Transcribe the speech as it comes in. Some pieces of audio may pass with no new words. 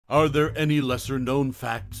Are there any lesser-known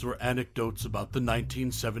facts or anecdotes about the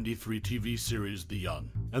 1973 TV series The Young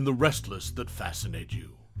and the Restless that fascinate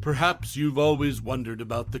you? Perhaps you've always wondered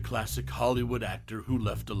about the classic Hollywood actor who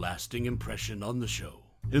left a lasting impression on the show.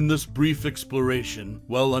 In this brief exploration,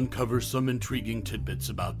 we'll uncover some intriguing tidbits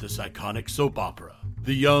about this iconic soap opera.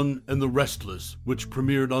 The Young and the Restless, which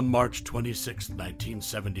premiered on March 26,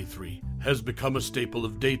 1973, has become a staple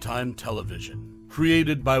of daytime television.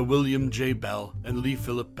 Created by William J. Bell and Lee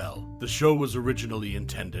Philip Bell, the show was originally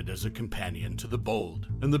intended as a companion to The Bold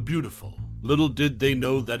and the Beautiful. Little did they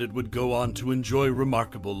know that it would go on to enjoy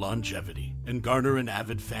remarkable longevity and garner an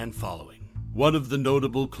avid fan following. One of the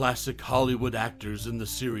notable classic Hollywood actors in the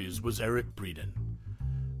series was Eric Braeden,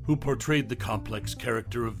 who portrayed the complex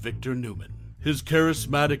character of Victor Newman. His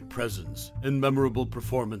charismatic presence and memorable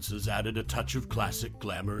performances added a touch of classic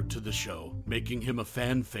glamour to the show, making him a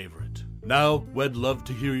fan favorite. Now, we'd love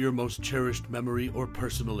to hear your most cherished memory or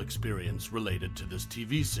personal experience related to this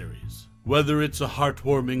TV series. Whether it's a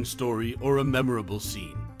heartwarming story or a memorable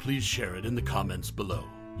scene, please share it in the comments below.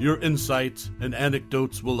 Your insights and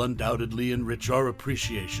anecdotes will undoubtedly enrich our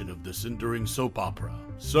appreciation of this enduring soap opera.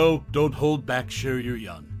 So, don't hold back, share your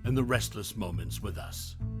Young and the Restless moments with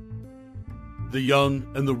us. The Young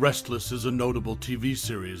and the Restless is a notable TV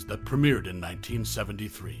series that premiered in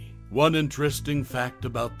 1973. One interesting fact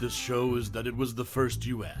about this show is that it was the first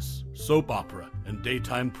U.S. soap opera and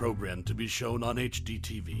daytime program to be shown on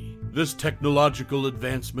HDTV. This technological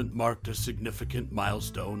advancement marked a significant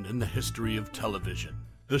milestone in the history of television.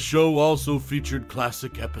 The show also featured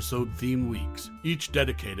classic episode theme weeks, each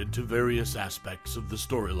dedicated to various aspects of the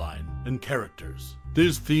storyline and characters.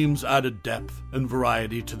 These themes added depth and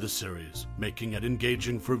variety to the series, making it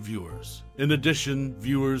engaging for viewers. In addition,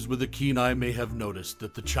 viewers with a keen eye may have noticed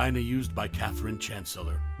that the china used by Catherine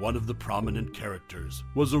Chancellor, one of the prominent characters,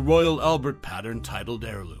 was a Royal Albert pattern titled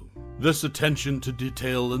Heirloom. This attention to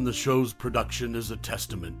detail in the show's production is a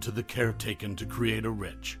testament to the care taken to create a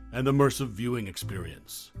rich and immersive viewing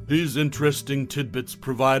experience. These interesting tidbits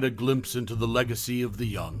provide a glimpse into the legacy of The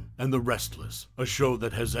Young and the Restless, a show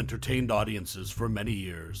that has entertained audiences for many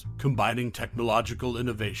years, combining technological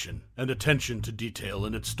innovation and attention to detail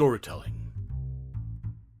in its storytelling.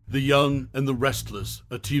 The Young and the Restless,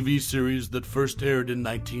 a TV series that first aired in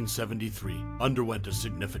 1973, underwent a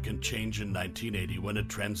significant change in 1980 when it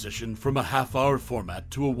transitioned from a half-hour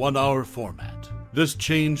format to a one-hour format. This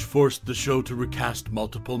change forced the show to recast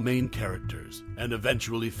multiple main characters and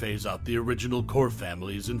eventually phase out the original core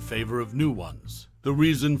families in favor of new ones. The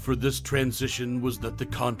reason for this transition was that the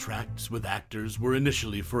contracts with actors were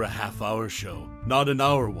initially for a half-hour show, not an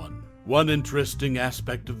hour one. One interesting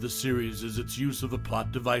aspect of the series is its use of a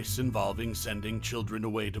plot device involving sending children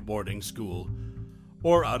away to boarding school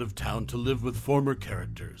or out of town to live with former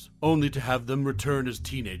characters, only to have them return as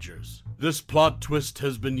teenagers. This plot twist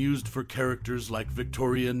has been used for characters like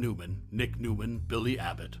Victoria Newman, Nick Newman, Billy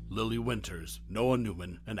Abbott, Lily Winters, Noah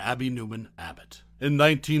Newman, and Abby Newman Abbott. In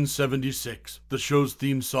 1976, the show's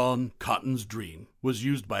theme song, Cotton's Dream, was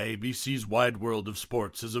used by ABC's Wide World of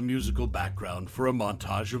Sports as a musical background for a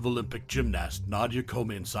montage of Olympic gymnast Nadia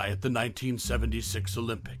Comaneci at the 1976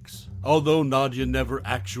 Olympics. Although Nadia never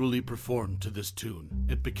actually performed to this tune,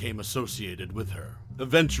 it became associated with her.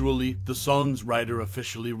 Eventually, the song's writer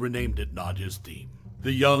officially renamed it Nadia's theme.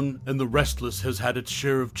 The Young and the Restless has had its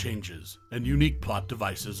share of changes and unique plot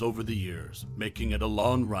devices over the years, making it a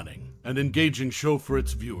long-running and engaging show for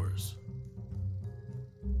its viewers.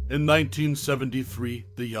 In 1973,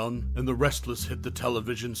 The Young and the Restless hit the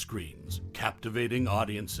television screens, captivating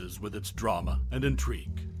audiences with its drama and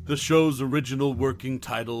intrigue. The show's original working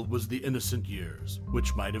title was The Innocent Years,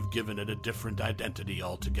 which might have given it a different identity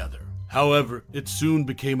altogether. However, it soon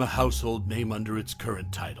became a household name under its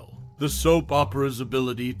current title. The soap opera's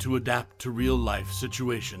ability to adapt to real-life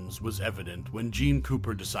situations was evident when Jeanne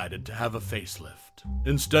Cooper decided to have a facelift.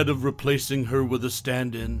 Instead of replacing her with a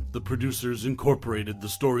stand-in, the producers incorporated the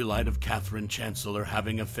storyline of Catherine Chancellor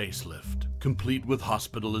having a facelift, complete with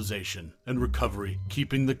hospitalization and recovery,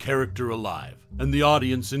 keeping the character alive and the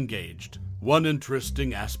audience engaged. One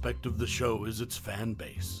interesting aspect of the show is its fan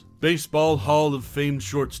base. Baseball Hall of Fame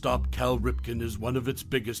shortstop Cal Ripken is one of its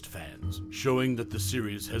biggest fans, showing that the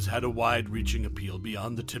series has had a wide-reaching appeal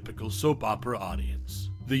beyond the typical soap opera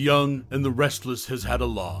audience. The Young and the Restless has had a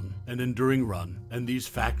long and enduring run, and these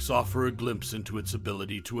facts offer a glimpse into its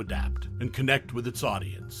ability to adapt and connect with its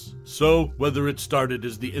audience. So, whether it started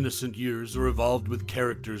as The Innocent Years or evolved with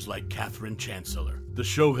characters like Catherine Chancellor, the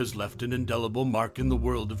show has left an indelible mark in the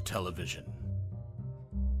world of television.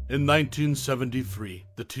 In 1973,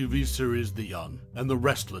 the TV series The Young and the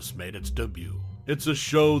Restless made its debut. It's a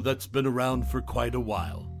show that's been around for quite a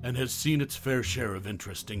while and has seen its fair share of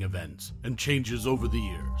interesting events and changes over the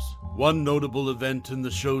years. One notable event in the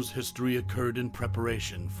show's history occurred in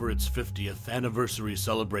preparation for its 50th anniversary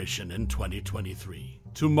celebration in 2023.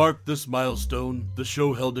 To mark this milestone, the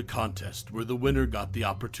show held a contest where the winner got the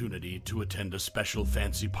opportunity to attend a special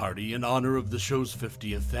fancy party in honor of the show's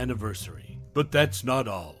 50th anniversary. But that's not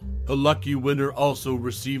all. A lucky winner also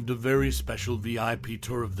received a very special VIP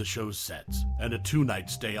tour of the show's sets and a 2-night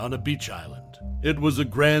stay on a beach island. It was a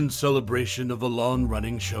grand celebration of a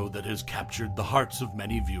long-running show that has captured the hearts of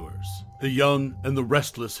many viewers. The Young and the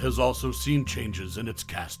Restless has also seen changes in its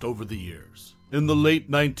cast over the years. In the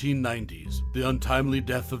late 1990s, the untimely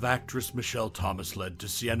death of actress Michelle Thomas led to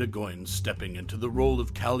Sienna Goins stepping into the role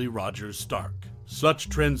of Callie Rogers Stark. Such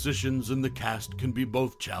transitions in the cast can be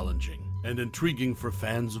both challenging and intriguing for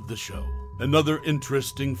fans of the show. Another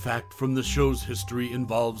interesting fact from the show's history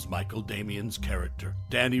involves Michael Damian's character,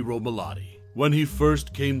 Danny Romalotti. When he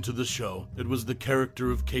first came to the show, it was the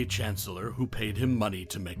character of Kay Chancellor who paid him money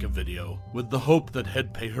to make a video, with the hope that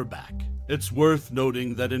he'd pay her back. It's worth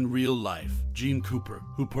noting that in real life, Jeanne Cooper,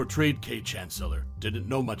 who portrayed Kay Chancellor, didn't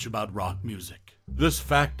know much about rock music. This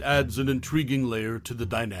fact adds an intriguing layer to the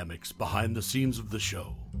dynamics behind the scenes of the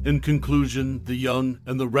show. In conclusion, The Young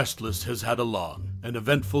and the Restless has had a long and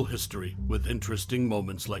eventful history, with interesting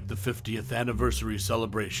moments like the 50th anniversary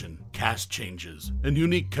celebration, cast changes, and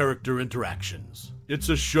unique character interactions. It's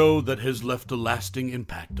a show that has left a lasting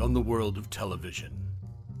impact on the world of television.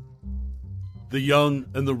 The Young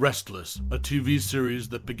and the Restless, a TV series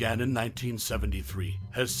that began in 1973,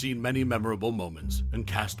 has seen many memorable moments and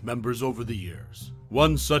cast members over the years.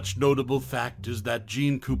 One such notable fact is that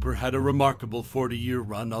Jeanne Cooper had a remarkable 40-year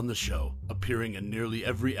run on the show, appearing in nearly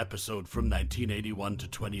every episode from 1981 to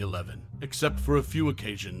 2011, except for a few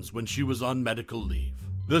occasions when she was on medical leave.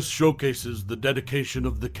 This showcases the dedication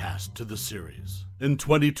of the cast to the series. In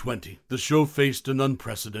 2020, the show faced an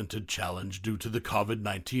unprecedented challenge due to the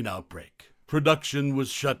COVID-19 outbreak. Production was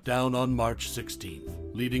shut down on March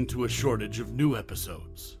 16th, leading to a shortage of new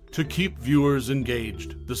episodes. To keep viewers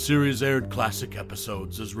engaged, the series aired classic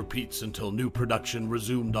episodes as repeats until new production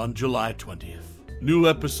resumed on July 20th. New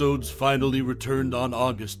episodes finally returned on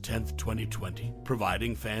August 10th, 2020,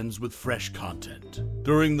 providing fans with fresh content.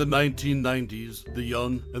 During the 1990s, The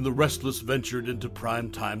Young and the Restless ventured into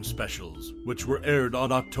primetime specials, which were aired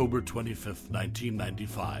on October 25th,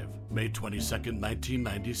 1995, May 22nd,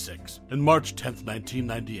 1996, and March 10th,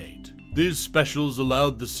 1998. These specials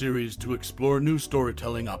allowed the series to explore new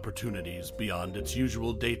storytelling opportunities beyond its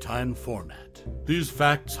usual daytime format. These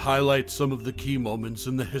facts highlight some of the key moments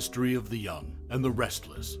in the history of The Young and the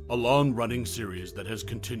Restless, a long-running series that has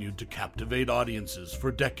continued to captivate audiences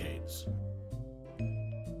for decades.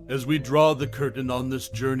 As we draw the curtain on this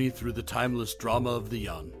journey through the timeless drama of The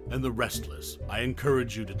Young and the Restless, I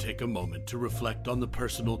encourage you to take a moment to reflect on the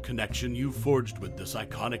personal connection you've forged with this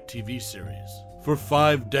iconic TV series. For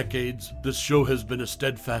 5 decades, this show has been a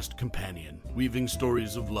steadfast companion, weaving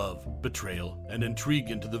stories of love, betrayal, and intrigue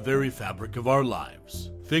into the very fabric of our lives.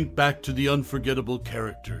 Think back to the unforgettable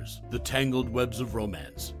characters, the tangled webs of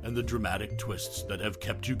romance, and the dramatic twists that have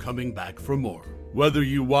kept you coming back for more. Whether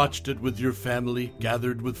you watched it with your family,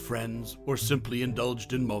 gathered with friends, or simply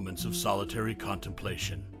indulged in moments of solitary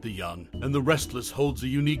contemplation, The Young and the Restless holds a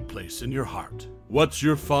unique place in your heart. What's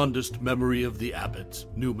your fondest memory of the Abbotts,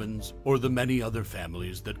 Newmans, or the many other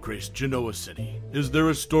families that graced Genoa City? Is there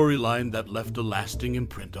a storyline that left a lasting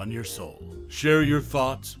imprint on your soul? Share your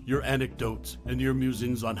thoughts, your anecdotes, and your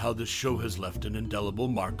musings on how this show has left an indelible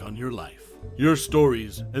mark on your life. Your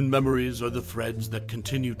stories and memories are the threads that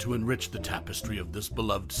continue to enrich the tapestry of this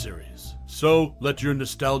beloved series. So, let your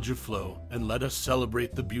nostalgia flow, and let us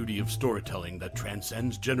celebrate the beauty of storytelling that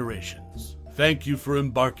transcends generations. Thank you for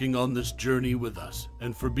embarking on this journey with us,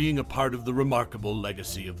 and for being a part of the remarkable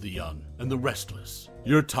legacy of The Young and the Restless.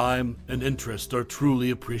 Your time and interest are truly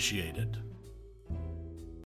appreciated.